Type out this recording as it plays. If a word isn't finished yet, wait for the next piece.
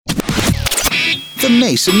The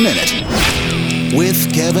Mason Minute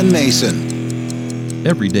with Kevin Mason.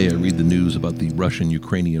 Every day I read the news about the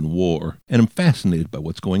Russian-Ukrainian war, and I'm fascinated by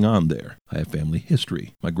what's going on there. I have family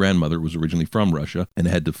history. My grandmother was originally from Russia and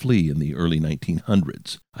had to flee in the early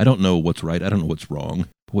 1900s. I don't know what's right. I don't know what's wrong.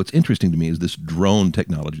 But what's interesting to me is this drone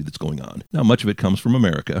technology that's going on. Now, much of it comes from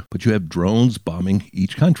America, but you have drones bombing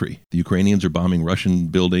each country. The Ukrainians are bombing Russian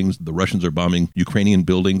buildings. The Russians are bombing Ukrainian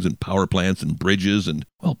buildings and power plants and bridges. And,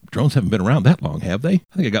 well, drones haven't been around that long, have they?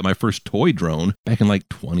 I think I got my first toy drone back in like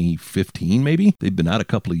 2015, maybe. They've been out a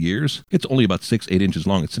couple of years. It's only about 6-8 inches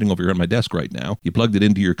long. It's sitting over here on my desk right now. You plugged it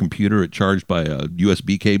into your computer. It charged by a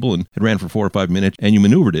USB cable, and it ran for 4 or 5 minutes, and you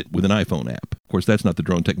maneuvered it with an iPhone app. Of course, that's not the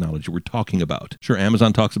drone technology we're talking about. Sure,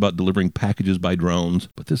 Amazon talks about delivering packages by drones,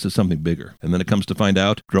 but this is something bigger. And then it comes to find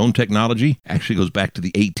out, drone technology actually goes back to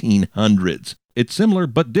the 1800s. It's similar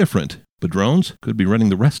but different. But drones could be running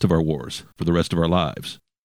the rest of our wars for the rest of our lives.